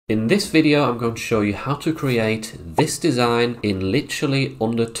In this video, I'm going to show you how to create this design in literally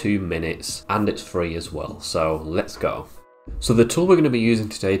under 2 minutes, and it's free as well. So let's go. So the tool we're going to be using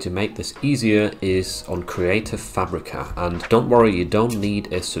today to make this easier is on Creative Fabrica, and don't worry, you don't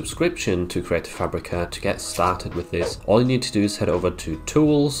need a subscription to Creative Fabrica to get started with this. All you need to do is head over to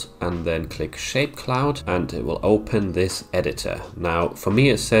Tools and then click Shapecloud, and it will open this editor. Now for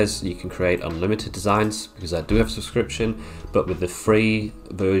me it says you can create unlimited designs because I do have a subscription, but with the free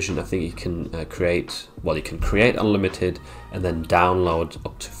version I think you can create unlimited and then download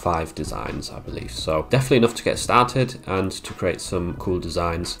up to 5 designs, I believe. So definitely enough to get started and to create some cool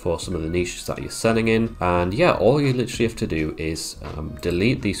designs for some of the niches that you're selling in. And yeah, all you literally have to do is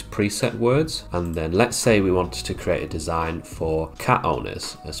delete these preset words, and then let's say we wanted to create a design for cat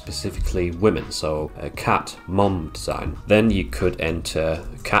owners, specifically women, so a cat mom design. Then you could enter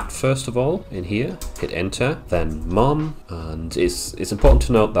cat first of all in here, hit enter, then mom, and it's important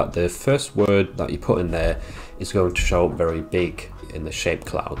to note that the first word that you put in there is going to show up very big in the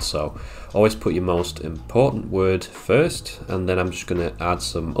Shapecloud. So always put your most important word first, and then I'm just going to add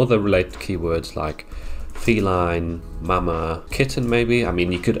some other related keywords like feline, mama, kitten maybe. I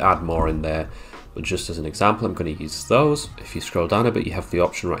mean, you could add more in there, but just as an example, I'm going to use those. If you scroll down a bit, you have the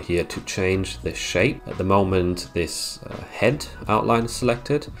option right here to change this shape. At the moment, this head outline is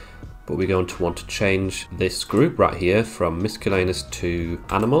selected, but we're going to want to change this group right here from miscellaneous to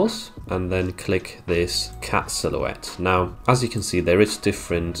animals, and then click this cat silhouette. Now, as you can see, there is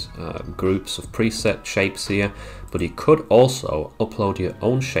different groups of preset shapes here, but you could also upload your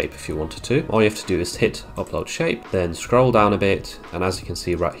own shape if you wanted to. All you have to do is hit upload shape, then scroll down a bit, and as you can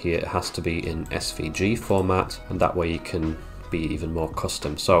see right here, it has to be in SVG format, and that way you can be even more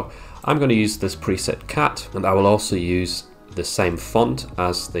custom. So I'm going to use this preset cat, and I will also use the same font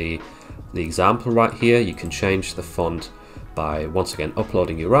as the example right here. You can change the font by once again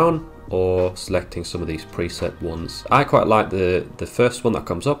uploading your own or selecting some of these preset ones. I quite like the first one that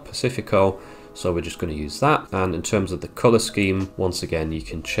comes up, Pacifico, so we're just going to use that. And in terms of the color scheme, once again you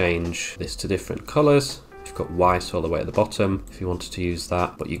can change this to different colors. You've got white all the way at the bottom if you wanted to use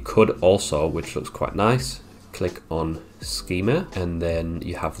that, but you could also, which looks quite nice, click on schema, and then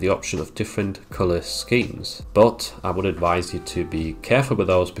you have the option of different color schemes. But I would advise you to be careful with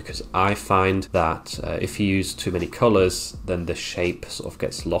those, because I find that if you use too many colors, then the shape sort of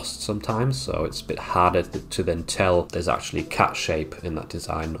gets lost sometimes, so it's a bit harder to then tell there's actually cat shape in that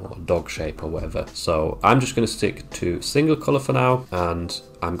design or dog shape or whatever. So I'm just going to stick to single color for now, and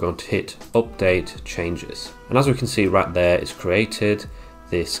I'm going to hit update changes, and as we can see right there, it's created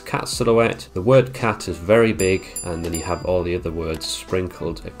this cat silhouette. The word cat is very big, and then you have all the other words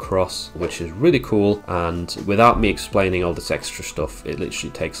sprinkled across, which is really cool. And without me explaining all this extra stuff, it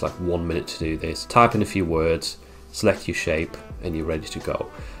literally takes like 1 minute to do this. Type in a few words, select your shape, and you're ready to go.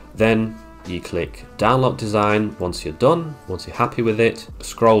 Then you click download design once you're done. Once you're happy with it,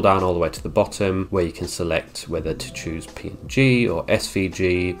 scroll down all the way to the bottom where you can select whether to choose PNG or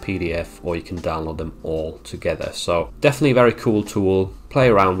SVG, PDF, or you can download them all together. So definitely a very cool tool. Play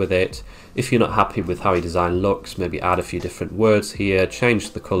around with it. If you're not happy with how your design looks, maybe add a few different words here,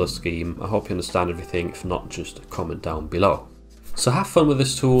 change the color scheme. I hope you understand everything. If not, just comment down below. So have fun with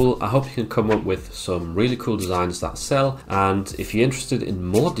this tool. I hope you can come up with some really cool designs that sell. And if you're interested in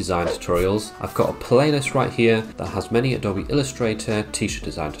more design tutorials, I've got a playlist right here that has many Adobe Illustrator t-shirt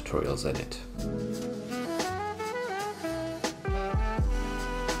design tutorials in it.